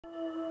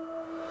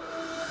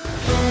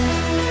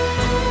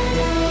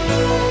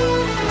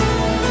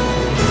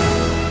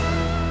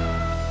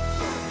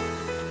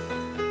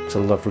It's a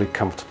lovely,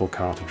 comfortable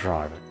car to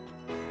drive.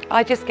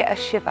 I just get a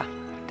shiver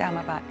down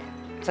my back.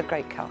 It's a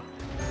great car.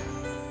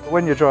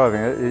 When you're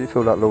driving it, you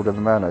feel like Lord of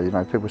the Manor, you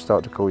know, people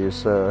start to call you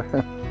Sir.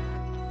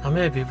 I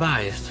may be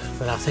biased,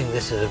 but I think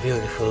this is a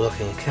beautiful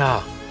looking car.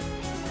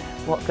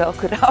 What girl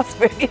could ask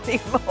for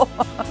anything more?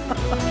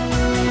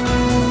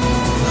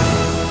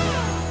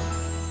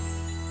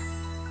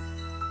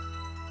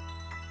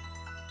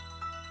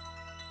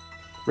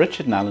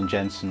 Richard and Alan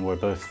Jensen were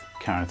both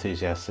car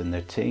enthusiasts in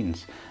their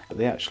teens, but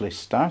they actually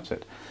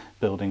started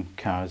building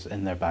cars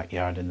in their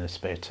backyard in their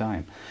spare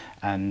time.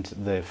 And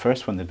the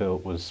first one they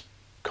built was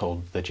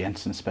called the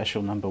Jensen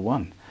Special No.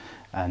 1.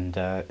 And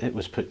it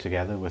was put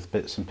together with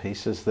bits and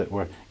pieces that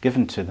were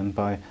given to them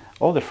by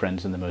all their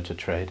friends in the motor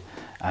trade,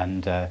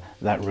 and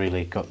that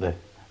really got the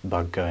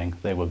bug going.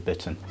 They were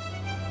bitten.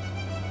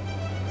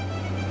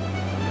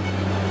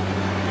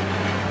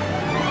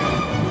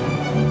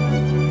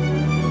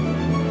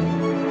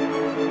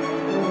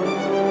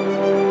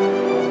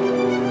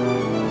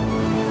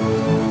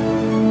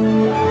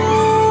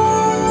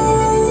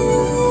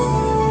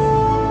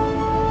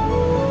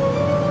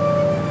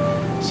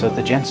 So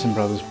the Jensen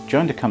brothers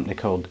joined a company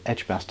called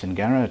Edgbaston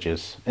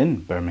Garages in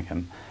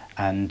Birmingham,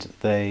 and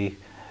they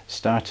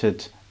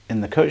started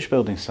in the coach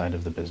building side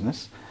of the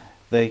business.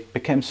 They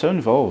became so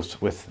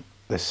involved with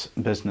this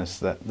business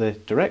that the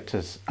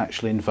directors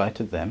actually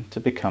invited them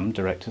to become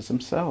directors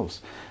themselves.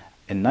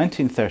 In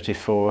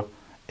 1934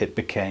 it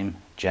became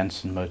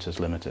Jensen Motors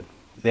Limited.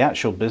 The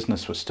actual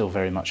business was still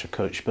very much a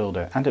coach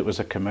builder, and it was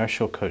a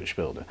commercial coach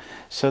builder,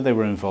 so they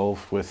were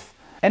involved with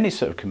any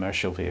sort of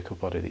commercial vehicle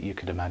body that you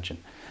could imagine.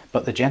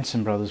 But the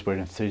Jensen brothers were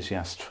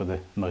enthusiasts for the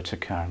motor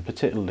car, and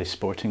particularly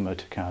sporting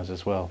motor cars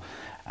as well.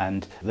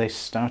 And they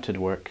started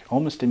work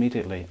almost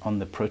immediately on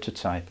the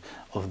prototype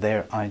of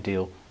their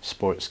ideal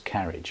sports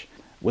carriage.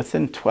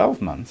 Within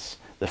 12 months,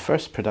 the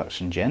first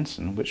production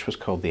Jensen, which was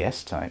called the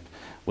S-Type,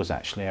 was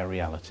actually a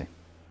reality.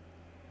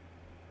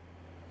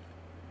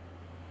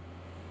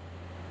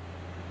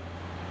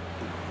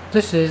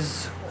 This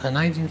is a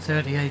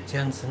 1938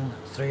 Jensen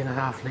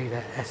 3.5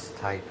 litre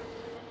S-Type.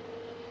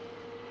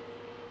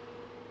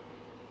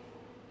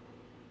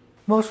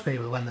 Most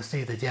people, when they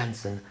see the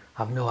Jensen,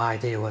 have no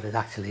idea what it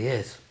actually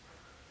is.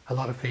 A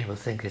lot of people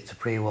think it's a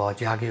pre-war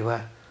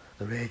Jaguar.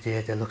 The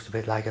radiator looks a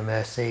bit like a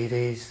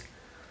Mercedes.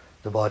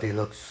 The body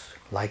looks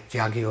like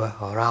Jaguar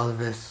or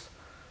Alvis.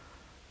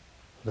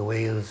 The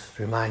wheels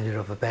remind you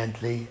of a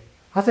Bentley.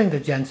 I think the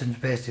Jensens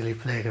basically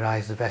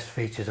plagiarised the best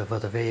features of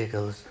other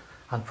vehicles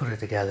and put it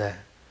together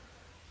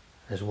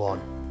as one.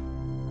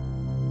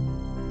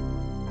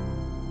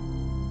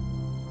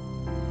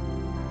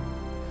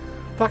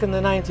 Back in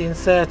the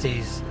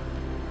 1930s,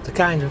 the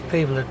kind of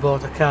people that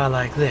bought a car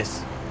like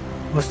this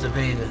must have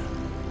been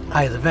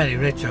either very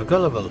rich or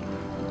gullible,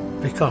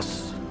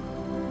 because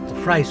the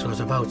price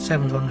was about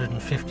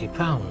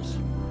 £750,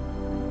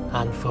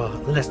 and for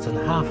less than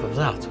half of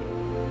that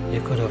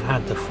you could have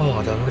had the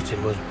Ford on which it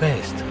was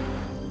based.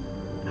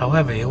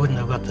 However, you wouldn't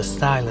have got the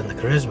style and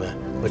the charisma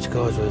which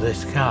goes with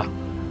this car.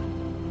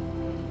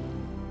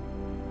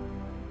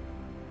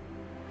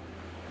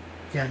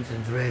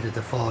 Jensen's raided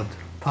the Ford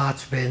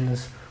parts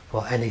bins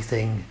for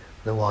anything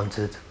they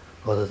wanted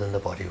other than the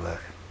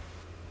bodywork.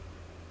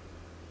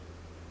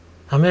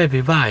 I may be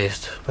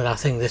biased, but I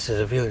think this is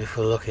a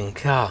beautiful looking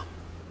car.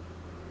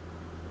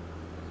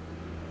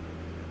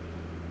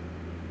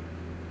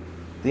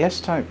 The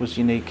S-Type was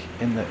unique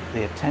in that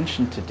the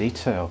attention to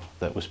detail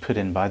that was put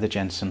in by the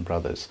Jensen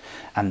brothers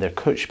and their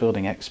coach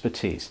building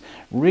expertise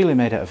really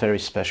made it a very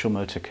special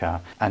motor car,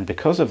 and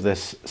because of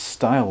this,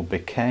 style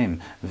became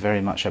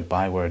very much a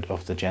byword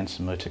of the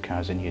Jensen motor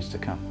cars in years to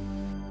come.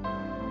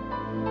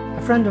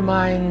 A friend of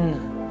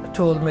mine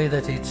told me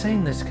that he'd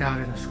seen this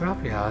car in a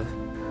scrapyard,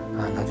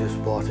 and I just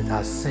bought it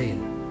as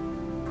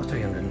seen for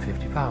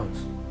 £350.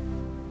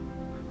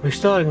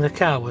 Restoring the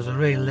car was a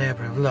real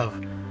labour of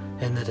love,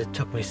 in that it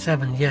took me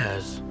 7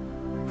 years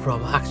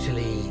from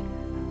actually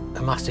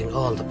amassing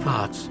all the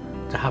parts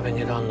to having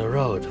it on the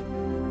road.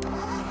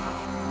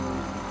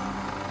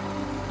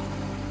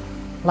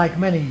 Like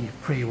many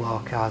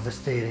pre-war cars, the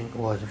steering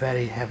was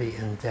very heavy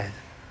and dead.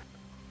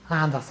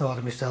 And I thought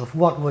to myself,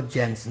 what would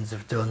Jensens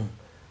have done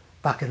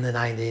back in the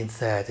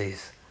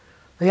 1930s?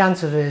 The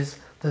answer is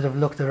that I've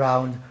looked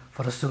around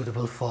for a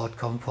suitable Ford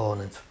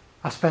component.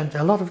 I spent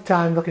a lot of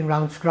time looking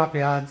around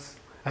scrapyards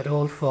at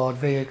old Ford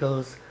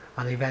vehicles,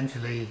 and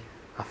eventually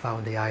I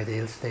found the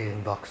ideal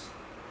steering box,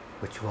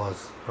 which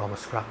was from a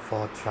scrap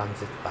Ford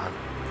Transit van.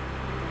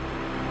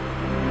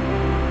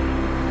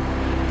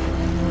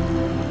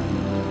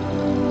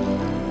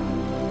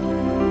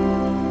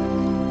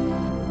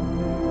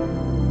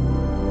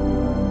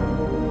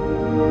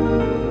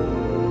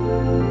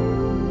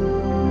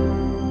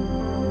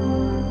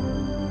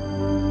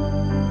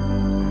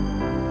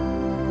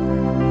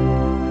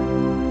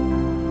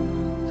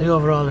 The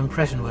overall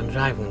impression when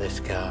driving this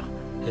car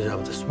is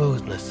of the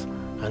smoothness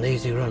and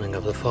easy running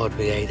of the Ford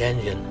V8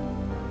 engine.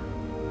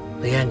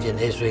 The engine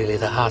is really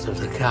the heart of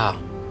the car.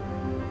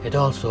 It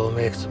also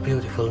makes a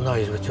beautiful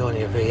noise which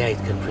only a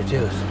V8 can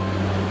produce.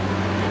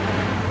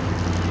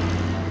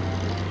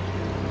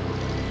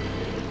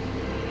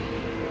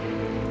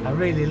 I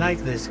really like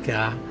this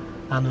car,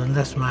 and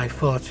unless my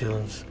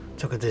fortunes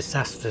took a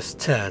disastrous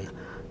turn,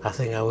 I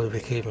think I will be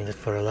keeping it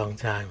for a long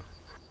time.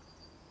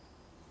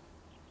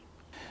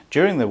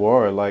 During the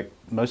war, like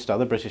most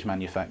other British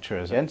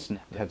manufacturers,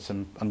 Jensen had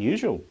some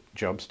unusual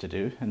jobs to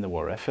do in the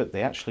war effort.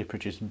 They actually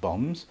produced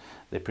bombs,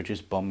 they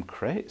produced bomb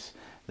crates,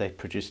 they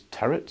produced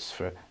turrets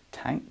for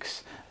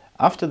tanks.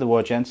 After the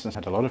war, Jensen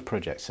had a lot of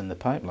projects in the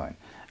pipeline,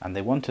 and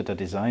they wanted a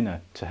designer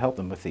to help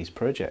them with these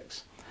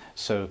projects.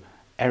 So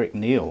Eric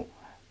Neal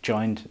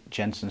joined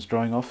Jensen's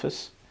drawing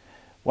office.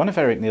 One of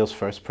Eric Neal's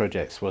first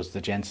projects was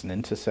the Jensen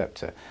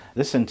Interceptor.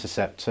 This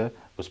interceptor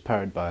was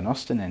powered by an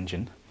Austin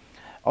engine.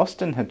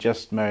 Austin had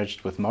just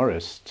merged with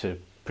Morris to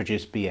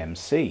produce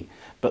BMC,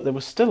 but there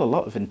was still a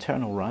lot of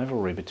internal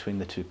rivalry between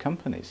the two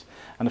companies.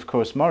 And of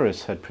course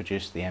Morris had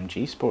produced the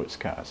MG sports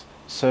cars.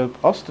 So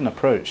Austin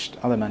approached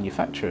other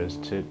manufacturers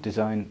to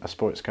design a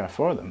sports car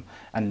for them,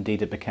 and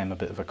indeed it became a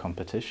bit of a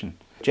competition.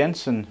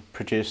 Jensen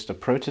produced a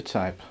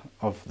prototype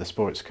of the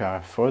sports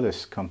car for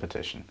this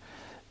competition,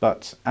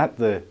 but at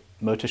the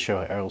motor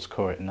show at Earl's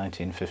Court in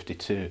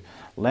 1952,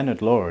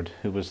 Leonard Lord,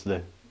 who was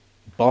the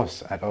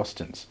boss at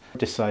Austin's,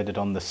 decided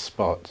on the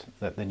spot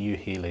that the new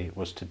Healey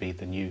was to be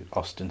the new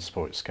Austin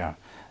sports car.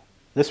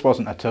 This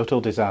wasn't a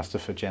total disaster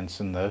for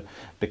Jensen though,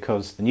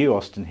 because the new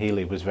Austin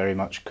Healey was very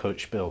much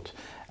coach built,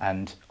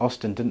 and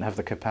Austin didn't have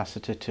the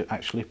capacity to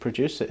actually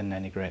produce it in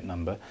any great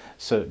number,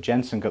 so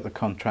Jensen got the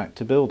contract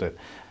to build it.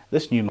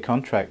 This new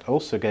contract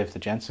also gave the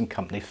Jensen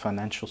company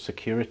financial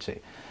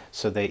security,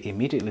 so they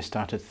immediately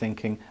started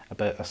thinking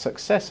about a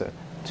successor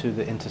to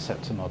the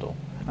Interceptor model,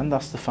 and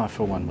thus the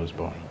 541 was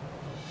born.